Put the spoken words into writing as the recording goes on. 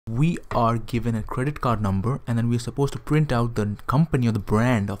we are given a credit card number, and then we're supposed to print out the company or the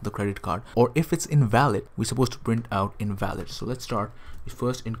brand of the credit card, or if it's invalid, we're supposed to print out invalid. So let's start. We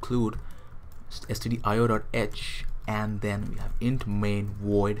first include stdio.h, and then we have int main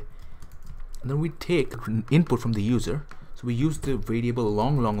void, and then we take input from the user. So we use the variable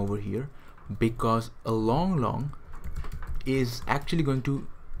long over here because a long is actually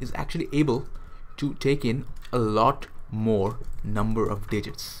able to take in a lot more number of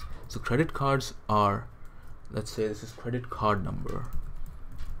digits. So credit cards are, let's say this is credit card number.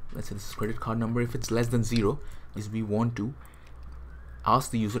 Let's say this is credit card number. If it's less than 0, is we want to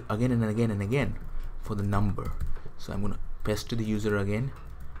ask the user again and again and again for the number. So I'm going to pester the user again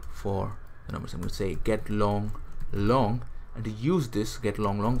for the numbers. I'm going to say get long, and to use this get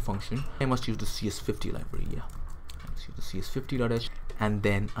long function, I must use the CS50 library. Yeah, let's use the CS50.h, and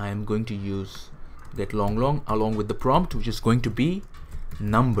then I am going to use get long along with the prompt, which is going to be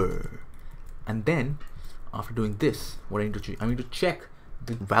number. And then after doing this, what I need to do, I need to check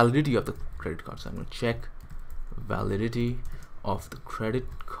the validity of the credit card. So I'm going to check validity of the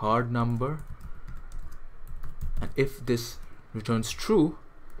credit card number, and if this returns true,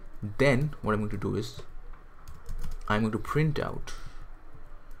 then what I'm going to do is I'm going to print out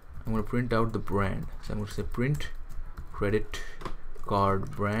the brand. So I'm going to say print credit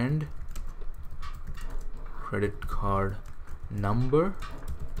card brand, credit card number,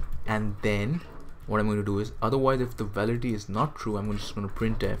 and then what I'm going to do is, otherwise if the validity is not true, I'm just going to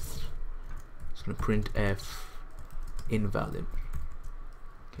print f. It's going to print f invalid.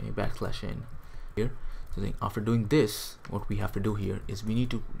 Okay, \n here. So then after doing this, what we have to do here is we need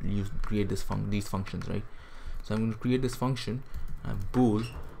to create these functions, right? So I'm going to create this function, bool,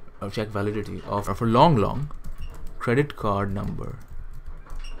 or check validity of a long credit card number.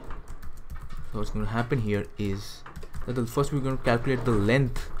 So what's going to happen here is that first we're going to calculate the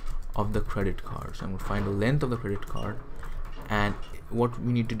length of the credit card. So I'm going to find the length of the credit card, and what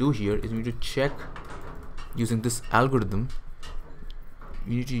we need to do here is we need to check using this algorithm.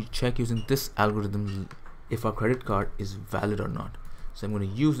 If our credit card is valid or not. So I'm going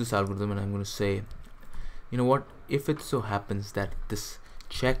to use this algorithm, and I'm going to say, you know what, if it so happens that this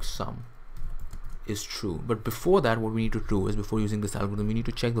checksum is true, but before that, what we need to do is, before using this algorithm, we need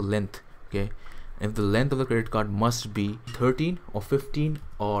to check the length. Okay, if the length of the credit card must be 13 or 15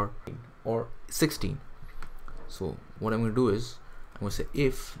 or 16. So what I'm going to do is I'm going to say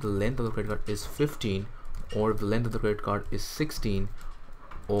if the length of the credit card is 15, or if the length of the credit card is 16,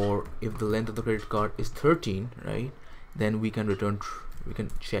 or if the length of the credit card is 13, right, then we can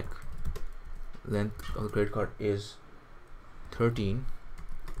check length of the credit card is 13,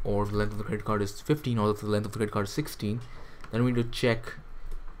 or if the length of the credit card is 15, or if the length of the credit card is 16. Then we need to check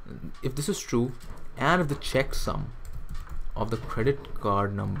if this is true, and if the checksum of the credit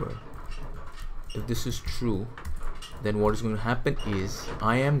card number, if this is true, then what is going to happen is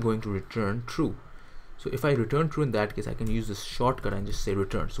I am going to return true. So if I return true, in that case I can use this shortcut and just say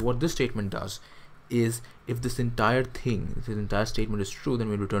return. So what this statement does is, if this entire statement is true, then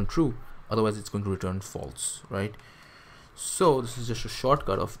we return true, otherwise it's going to return false, right? So this is just a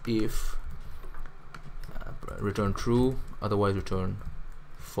shortcut of if return true, otherwise return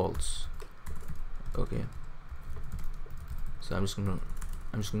false. Okay, so I'm just going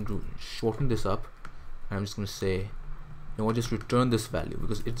to shorten this up, and I'm just going to say, you know what, just return this value,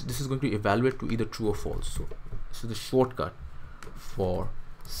 because this is going to evaluate to either true or false. So this is the shortcut for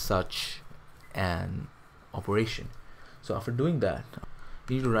such an operation. So after doing that,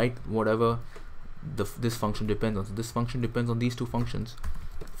 you need to write whatever this function depends on. So this function depends on these two functions,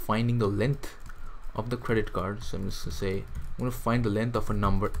 finding the length of the credit card. So I'm just going to say I'm going to find the length of a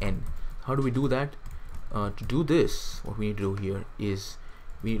number n. How do we do that? To do this, what we need to do here is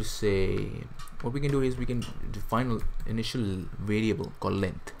we need to say, what we can do is we can define an initial variable called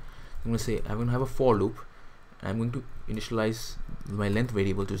length. I'm going to say I'm going to have a for loop, and I'm going to initialize my length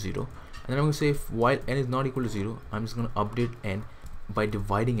variable to 0, and then I'm going to say if while n is not equal to 0, I'm just going to update n by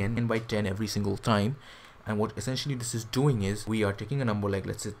dividing n by 10 every single time. And what essentially this is doing is, we are taking a number like,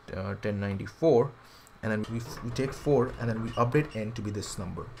 let's say 1094, and then we take 4, and then we update n to be this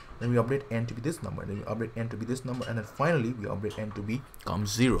number, then we update n to be this number, then we update n to be this number, and then finally we update n to become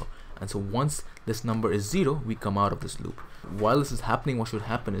 0. And so once this number is 0, we come out of this loop. While this is happening, what should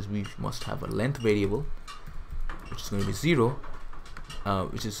happen is we must have a length variable, which is going to be 0,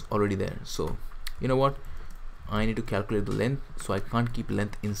 which is already there. So you know what, I need to calculate the length, so I can't keep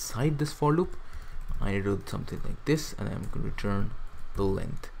length inside this for loop. I need to do something like this, and I'm going to return the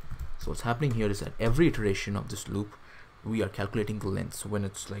length. So what's happening here is that every iteration of this loop, we are calculating the length. So when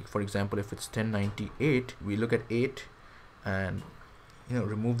it's like, for example, if it's 1098, we look at 8, and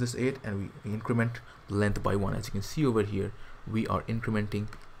remove this 8 and we increment length by 1. As you can see over here, we are incrementing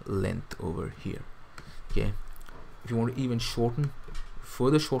length over here. Okay, if you want to even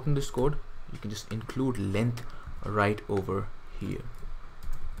further shorten this code, you can just include length right over here.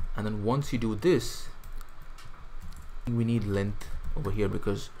 And then once you do this, we need length over here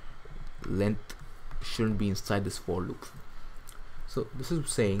because length shouldn't be inside this for loop. So this is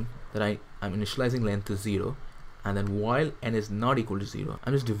saying that I'm initializing length to 0, and then while n is not equal to 0,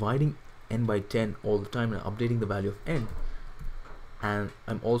 I'm just dividing n by 10 all the time and updating the value of n, and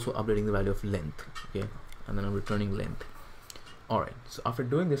I'm also updating the value of length. Okay, and then I'm returning length. Alright, so after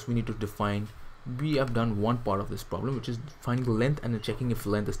doing this, we need to define, we have done one part of this problem, which is finding the length and then checking if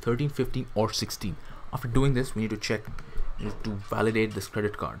length is 13, 15 or 16. After doing this, we need to check, to validate this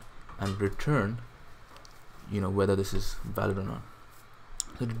credit card and return whether this is valid or not.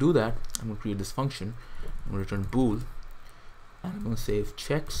 So to do that, I'm going to create this function. I'm going to return bool, and I'm going to say if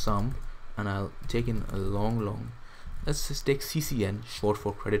check sum, and I'll take in a long, let's just take CCN, short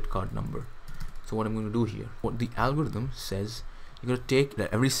for credit card number. So what I'm going to do here, what the algorithm says, you're going to take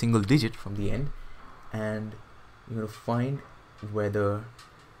every single digit from the end, and you're going to find whether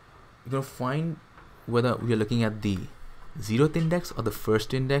we are looking at the 0th index or the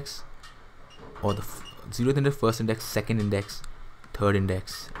first index, or the 0th index, first index, second index, third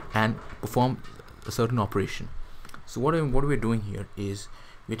index, and perform a certain operation. So what we're doing here is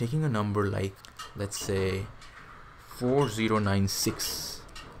we're taking a number like, let's say 4096,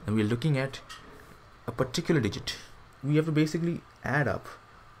 and we're looking at a particular digit. We have to basically add up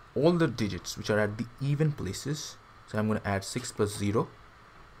all the digits which are at the even places. So I'm going to add 6 plus 0,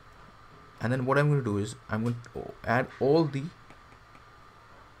 and then what I'm going to do is I'm going to add all the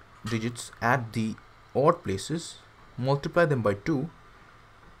digits at the odd places, multiply them by 2,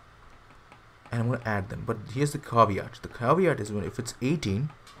 and I'm going to add them. But here's the caveat. The caveat is if it's 18,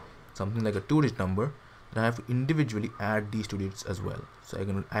 something like a 2-digit number, then I have to individually add these 2 digits as well. So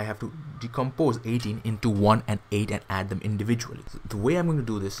I have to decompose 18 into 1 and 8 and add them individually. So the way I'm going to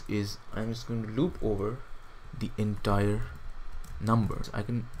do this is I'm just going to loop over the entire number. So I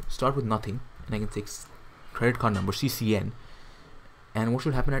can start with nothing, and I can take credit card number CCN, and what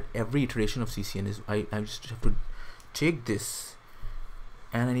should happen at every iteration of CCN is I just have to take this,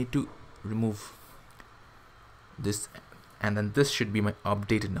 and I need to remove this, and then this should be my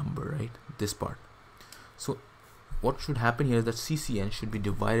updated number, right? This part. So what should happen here is that CCN should be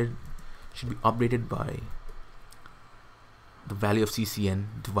updated by the value of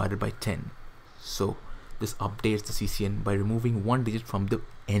CCN divided by 10. So this updates the CCN by removing 1 digit from the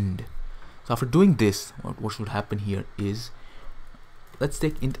end. So after doing this, what should happen here is, let's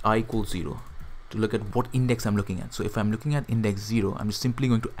take int I equals 0 to look at what index I'm looking at. So if I'm looking at index 0, I'm just simply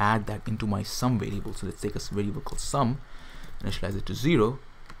going to add that into my sum variable. So let's take a variable called sum, initialize it to 0,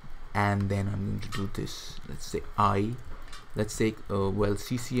 and then I'm going to do this. Let's say let's take well,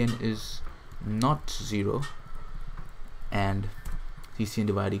 CCN is not 0, and CCN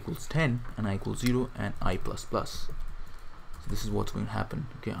divide equals 10, and I equals 0, and I plus plus. So this is what's going to happen.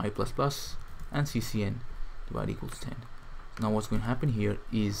 Okay, I plus plus and CCN divide equals 10. Now what's going to happen here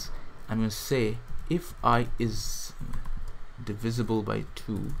is I'm going to say if I is divisible by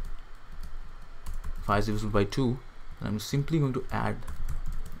 2, if I is divisible by 2, then I'm simply going to add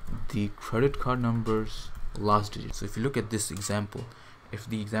the credit card number's last digit. So if you look at this example, if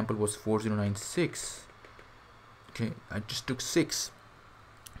the example was 4096, okay, I just took 6,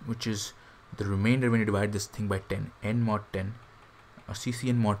 which is the remainder when you divide this thing by 10, n mod 10, or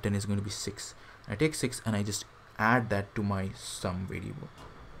CCN mod 10 is going to be 6. I take 6 and I just add that to my sum variable.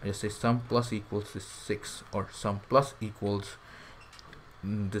 I just say sum plus equals this 6, or sum plus equals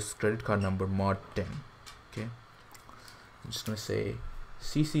this credit card number mod 10. Okay, I'm just going to say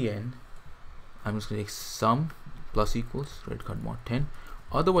CCN, I'm just going to take sum plus equals credit card mod 10.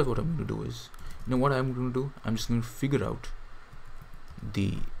 Otherwise what I'm going to do is, what I'm going to do, I'm just going to figure out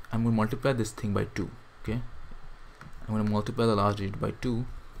I'm going to multiply this thing by 2. Okay, I'm going to multiply the last digit by 2.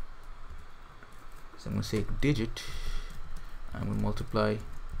 So I'm going to say digit, I'm going to multiply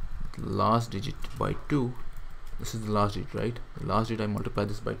the last digit by 2. This is the last digit, right? The last digit, I multiply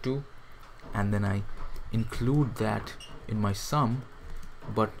this by 2, and then I include that in my sum.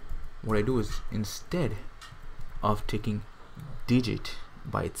 But what I do is, instead of taking digit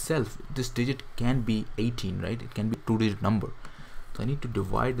by itself, this digit can be 18, right? It can be a 2-digit number. So I need to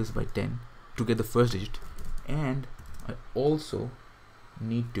divide this by 10 to get the first digit, and I also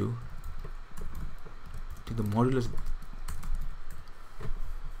need to take the modulus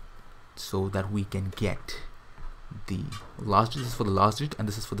so that we can get the last digit, this is for the last digit, and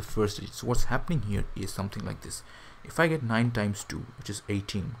this is for the first digit. So what's happening here is something like this. If I get 9 times 2, which is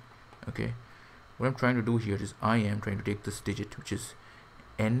 18, okay, what I'm trying to do here is I am trying to take this digit, which is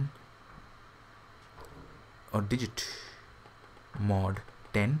n, or digit mod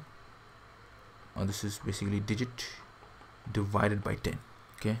 10, or this is basically digit divided by 10.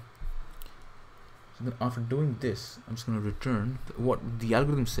 Okay, so then after doing this, I'm just going to return what the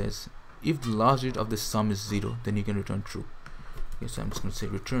algorithm says. If the last digit of this sum is 0, then you can return true. Okay, so I'm just going to say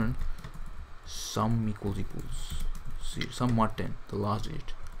return sum equals 0, sum mod 10, the last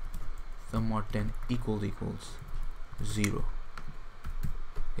digit, sum mod 10 equals 0.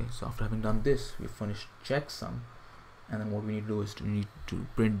 Okay, so after having done this, we finished checksum, and then what we need to do is we need to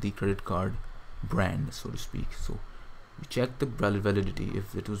print the credit card brand, so to speak. So we check the validity.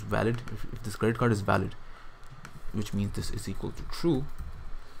 If it was valid, if this credit card is valid, which means this is equal to true,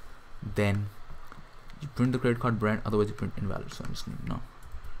 then you print the credit card brand, otherwise you print invalid. So I'm just going to now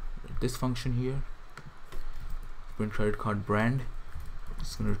this function here, print credit card brand.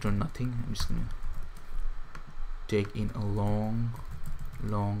 It's going to return nothing. I'm just going to take in a long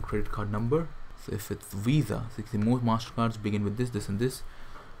credit card number. So if it's Visa, so most MasterCards begin with this, and this.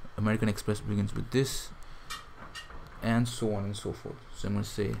 American Express begins with this, and so on and so forth. So I'm going to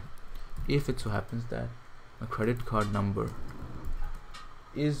say if it so happens that a credit card number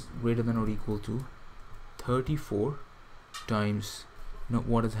is greater than or equal to 34 times,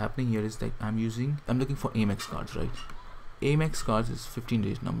 what is happening here is that I'm looking for Amex cards, right? Amex cards is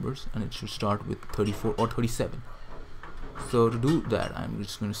 15-digit numbers, and it should start with 34 or 37. So to do that, I'm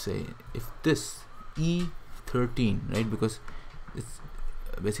just going to say if this E13, right, because it's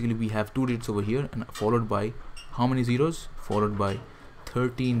basically we have 2 digits over here, and followed by how many zeros? Followed by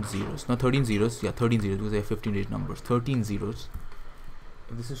 13 zeros. Not 13 zeros, yeah, 13 zeros, because they have 15-digit numbers. 13 zeros.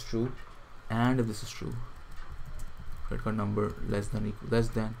 If this is true, and if this is true, credit card number less than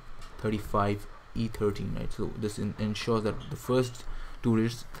 35 E13, right? So this ensures that the first 2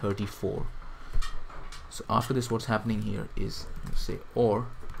 digits 34. So after this, what's happening here is, let's say, or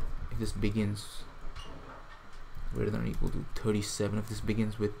if this begins greater than or equal to 37, if this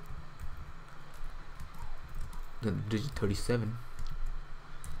begins with the digit 37,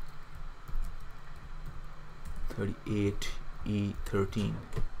 38 E13,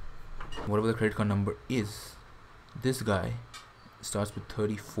 whatever the credit card number is, this guy starts with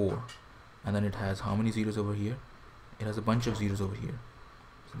 34, and then it has how many zeros over here? It has a bunch of zeros over here.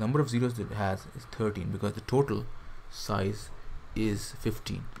 So the number of zeros that it has is 13, because the total size is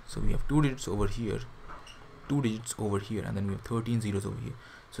 15. So we have 2 digits over here, 2 digits over here, and then we have 13 zeros over here.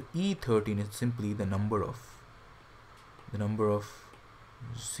 So E13 is simply the number of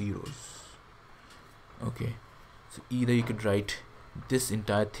zeros. Okay, so either you could write this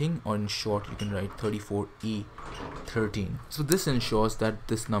entire thing, or in short you can write 34E13. So this ensures that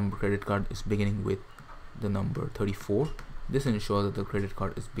this number credit card is beginning with the number 34. This ensures that the credit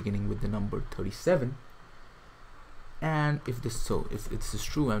card is beginning with the number 37. And if this is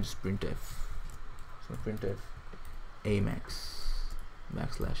true, I'm just printf. So printf Amex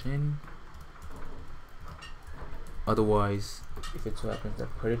 \n. Otherwise, if it so happens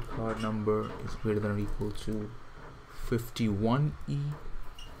that credit card number is greater than or equal to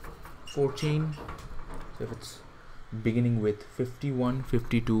 51E14, so if it's beginning with 51,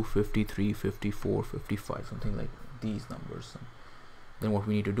 52, 53, 54, 55, something like these numbers, then what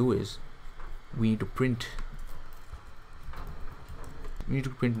we need to do is we need to print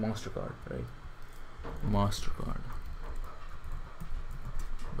MasterCard, right? MasterCard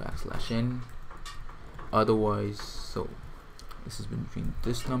 \n. Otherwise, so this is between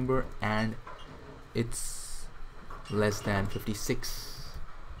this number and it's less than 56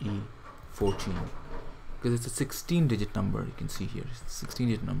 E14, because it's a 16-digit number. You can see here it's a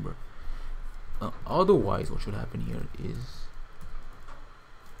 16-digit number. Otherwise, what should happen here is,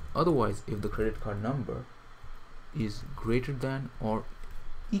 otherwise if the credit card number is greater than or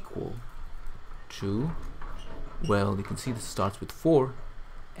equal to, well, you can see this starts with 4,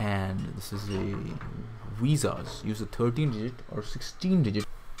 and this is a Visa's use a 13-digit or 16-digit.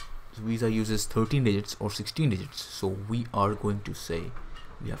 Visa uses 13 digits or 16 digits, so we are going to say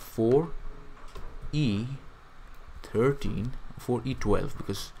we have 4E13, 4E12,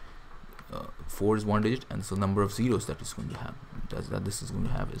 because 4 is 1 digit, and so the number of zeros that is going to have, this is going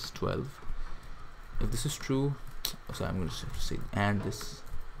to have is 12. If this is true, so I'm going to say and this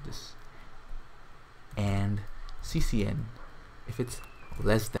and CCN if it's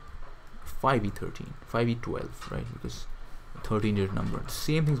less than 5E13, 5E12, right? Because 13-digit number. The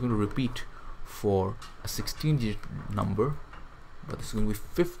same thing is going to repeat for a 16-digit number but this is going to be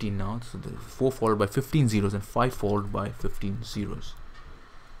 15 now. So the 4 followed by 15 zeros and 5 followed by 15 zeros.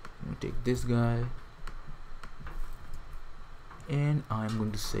 I'm going to take this guy, and I'm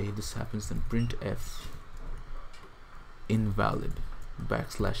going to say this happens, then printf invalid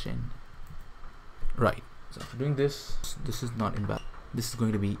 \n. Right. So after doing this, this is not invalid. This is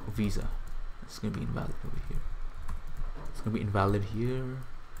going to be visa. It's going to be invalid over here. It's going to be invalid here.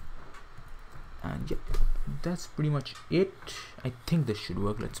 And yeah, that's pretty much it. I think this should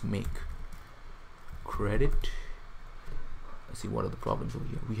work. Let's make credit. Let's see what are the problems over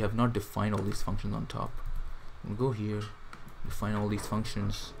here. We have not defined all these functions on top. We'll go here, define all these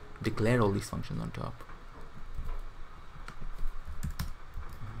functions, declare all these functions on top,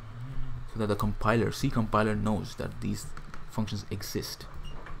 so that the compiler, C compiler, knows that these functions exist.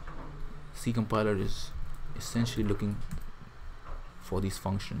 C compiler is essentially looking for these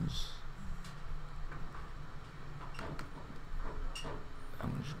functions.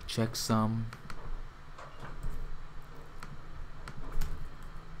 I'm going to check some.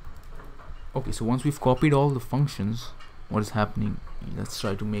 Okay, so once we've copied all the functions, what is happening? Let's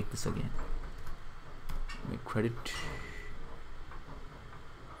try to make this again. Make credit.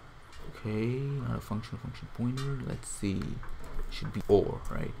 Okay, not a function pointer. Let's see. It should be or,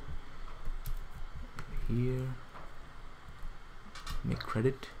 right? Here. Make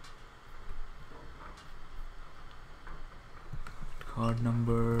credit. Card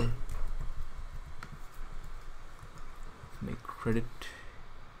number. Make credit.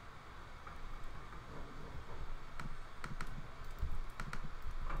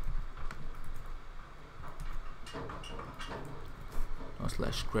 Now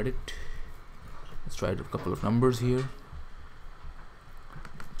slash credit. Let's try a couple of numbers here.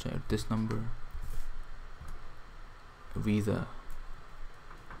 Try out this number. Visa.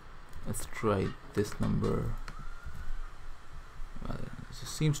 Let's try this number. Well, this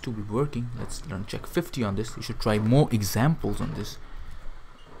seems to be working. Let's run check 50 on this. You should try more examples on this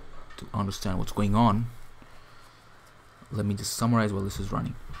to understand what's going on. Let me just summarize while this is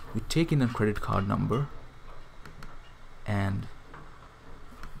running. We take in a credit card number, and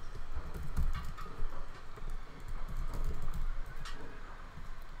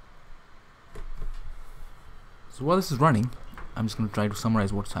so while this is running, I'm just going to try to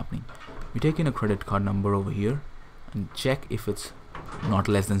summarize what's happening. We take in a credit card number over here and check if it's not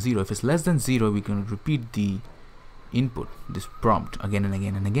less than 0. If it's less than 0, we can repeat the input, this prompt, again and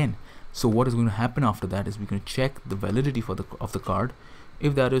again and again. So what is going to happen after that is we're going to check the validity for of the card.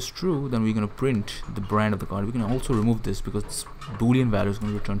 If that is true, then we're going to print the brand of the card. We can also remove this because this boolean value is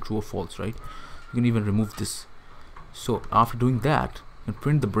going to return true or false, right? You can even remove this. So after doing that, you can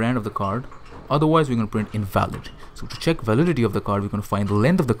print the brand of the card. Otherwise, we're going to print invalid. So to check validity of the card, we're going to find the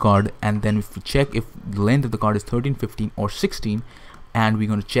length of the card, and then if we check if the length of the card is 13, 15, or 16, and we're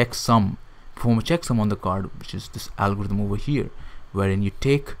going to check sum, perform a checksum on the card, which is this algorithm over here, wherein you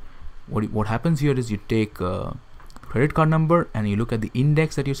take what happens here is you take a credit card number and you look at the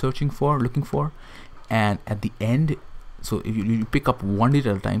index that you're looking for, and at the end, so if you pick up one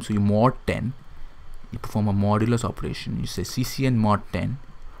digit at a time, so you mod 10, you perform a modulus operation. You say ccn mod 10,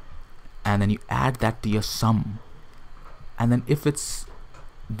 and then you add that to your sum, and then if it's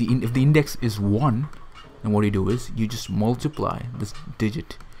if the index is 1, then what you do is you just multiply this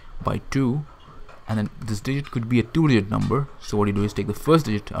digit by 2, and then this digit could be a 2-digit number. So what you do is take the first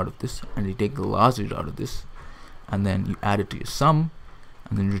digit out of this, and you take the last digit out of this, and then you add it to your sum,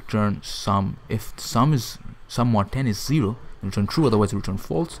 and then return sum. If sum mod 10 is 0, return true, otherwise return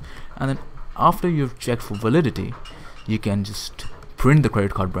false. And then after you've checked for validity, you can just print the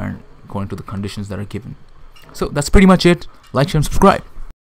credit card brand according to the conditions that are given. So that's pretty much it. Like, share, and subscribe.